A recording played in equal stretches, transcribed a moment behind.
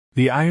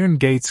The iron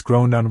gates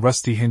groaned on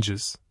rusty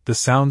hinges, the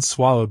sound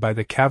swallowed by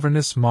the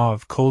cavernous maw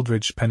of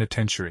Coldridge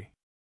Penitentiary.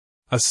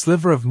 A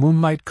sliver of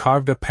moonlight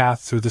carved a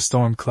path through the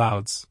storm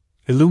clouds,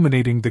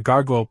 illuminating the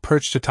gargoyle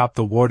perched atop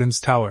the warden's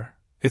tower,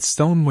 its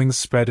stone wings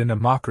spread in a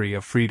mockery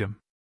of freedom.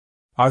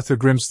 Arthur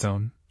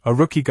Grimstone, a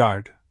rookie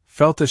guard,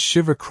 felt a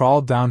shiver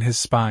crawl down his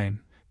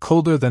spine,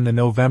 colder than the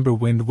November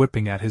wind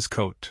whipping at his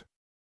coat.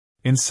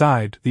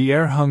 Inside, the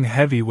air hung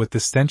heavy with the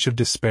stench of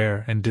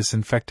despair and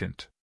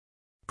disinfectant.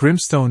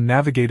 Grimstone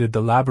navigated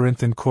the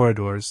labyrinthine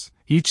corridors,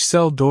 each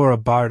cell door a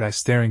barred eye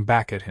staring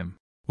back at him.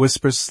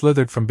 Whispers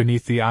slithered from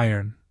beneath the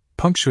iron,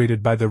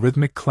 punctuated by the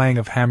rhythmic clang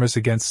of hammers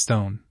against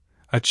stone,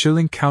 a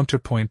chilling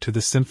counterpoint to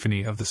the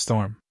symphony of the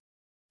storm.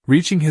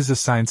 Reaching his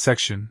assigned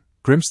section,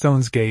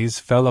 Grimstone's gaze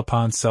fell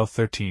upon cell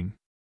 13.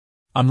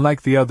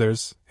 Unlike the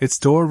others, its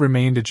door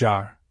remained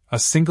ajar, a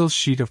single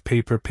sheet of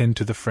paper pinned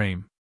to the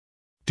frame.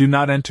 "Do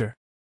not enter,"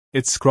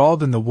 it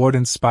scrawled in the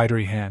warden's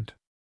spidery hand.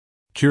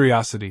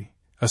 Curiosity,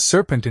 a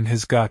serpent in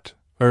his gut,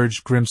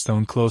 urged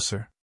Grimstone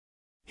closer.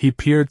 He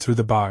peered through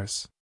the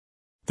bars.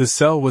 The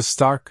cell was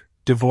stark,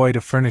 devoid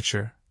of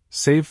furniture,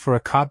 save for a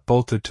cot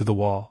bolted to the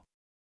wall.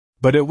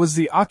 But it was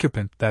the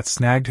occupant that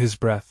snagged his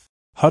breath.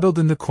 Huddled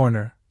in the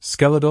corner,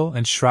 skeletal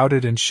and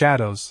shrouded in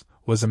shadows,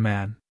 was a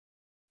man.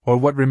 Or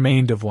what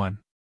remained of one.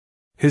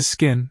 His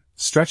skin,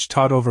 stretched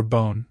taut over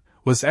bone,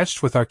 was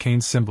etched with arcane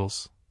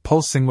symbols,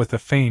 pulsing with a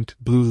faint,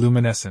 blue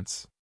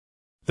luminescence.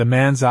 The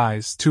man's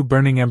eyes, two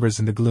burning embers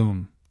in the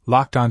gloom,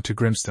 locked onto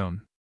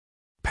Grimstone.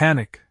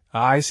 Panic, a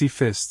icy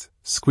fist,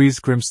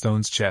 squeezed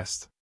Grimstone's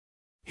chest.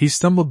 He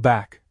stumbled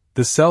back,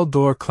 the cell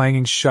door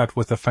clanging shut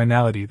with a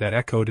finality that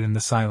echoed in the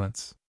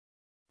silence.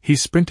 He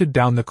sprinted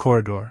down the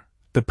corridor,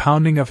 the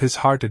pounding of his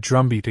heart a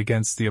drumbeat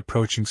against the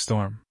approaching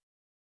storm.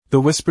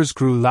 The whispers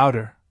grew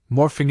louder,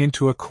 morphing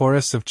into a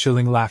chorus of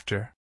chilling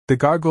laughter, the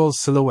gargoyle's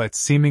silhouette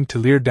seeming to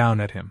leer down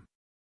at him.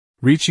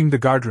 Reaching the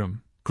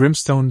guardroom,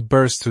 Grimstone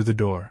burst through the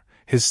door,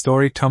 his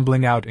story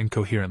tumbling out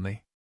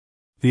incoherently.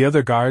 The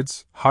other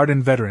guards,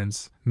 hardened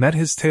veterans, met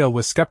his tale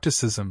with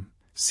skepticism,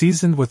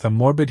 seasoned with a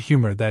morbid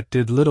humor that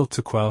did little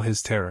to quell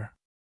his terror.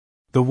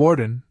 The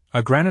warden,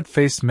 a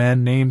granite-faced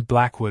man named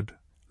Blackwood,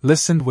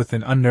 listened with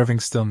an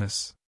unnerving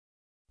stillness.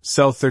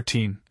 "Cell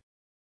 13,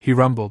 he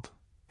rumbled,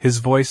 his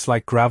voice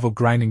like gravel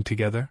grinding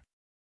together.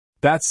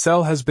 "That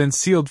cell has been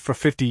sealed for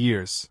 50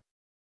 years.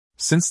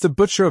 Since the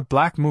butcher of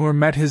Blackmoor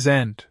met his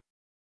end."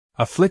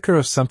 A flicker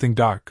of something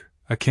dark,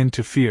 akin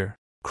to fear,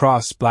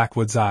 crossed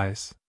Blackwood's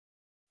eyes.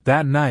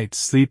 That night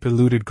sleep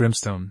eluded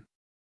Grimstone.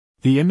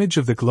 The image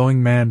of the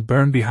glowing man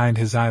burned behind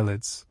his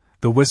eyelids,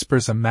 the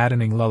whispers a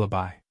maddening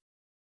lullaby.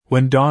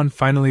 When dawn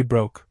finally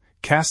broke,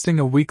 casting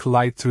a weak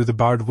light through the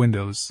barred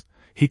windows,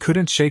 he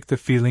couldn't shake the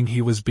feeling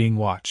he was being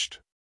watched.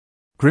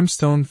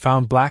 Grimstone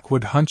found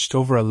Blackwood hunched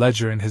over a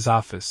ledger in his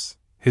office,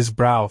 his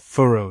brow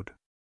furrowed.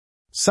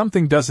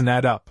 "Something doesn't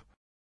add up,"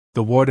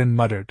 the warden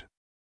muttered.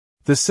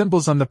 "The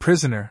symbols on the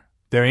prisoner,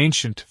 they're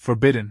ancient,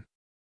 forbidden.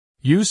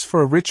 Used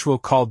for a ritual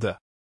called the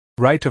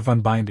rite of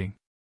unbinding.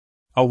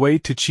 A way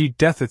to cheat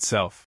death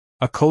itself."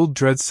 A cold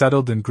dread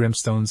settled in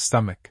Grimstone's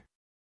stomach.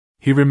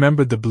 He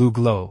remembered the blue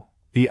glow,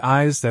 the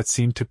eyes that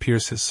seemed to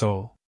pierce his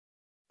soul.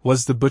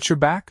 Was the butcher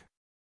back?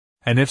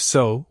 And if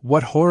so,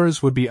 what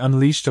horrors would be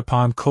unleashed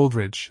upon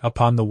Coldridge,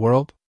 upon the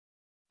world?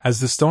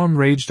 As the storm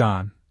raged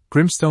on,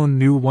 Grimstone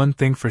knew one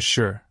thing for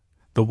sure: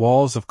 the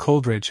walls of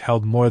Coldridge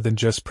held more than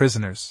just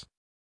prisoners.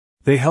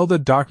 They held a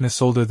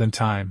darkness older than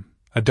time,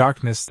 a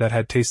darkness that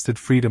had tasted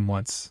freedom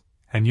once,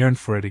 and yearned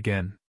for it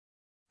again.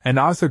 And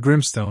Arthur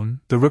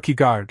Grimstone, the rookie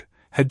guard,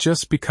 had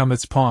just become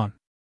its pawn.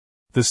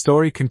 The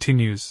story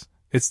continues,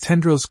 its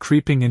tendrils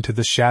creeping into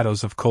the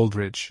shadows of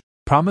Coldridge,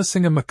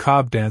 promising a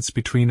macabre dance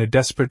between a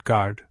desperate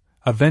guard,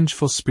 a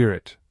vengeful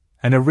spirit,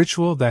 and a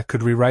ritual that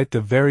could rewrite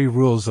the very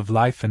rules of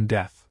life and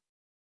death.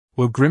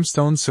 Will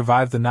Grimstone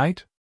survive the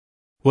night?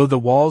 Will the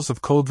walls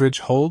of Coldridge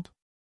hold?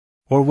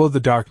 Or will the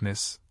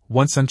darkness,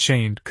 once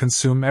unchained,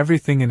 consume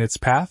everything in its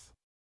path?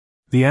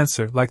 The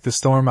answer, like the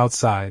storm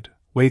outside,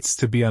 waits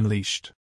to be unleashed.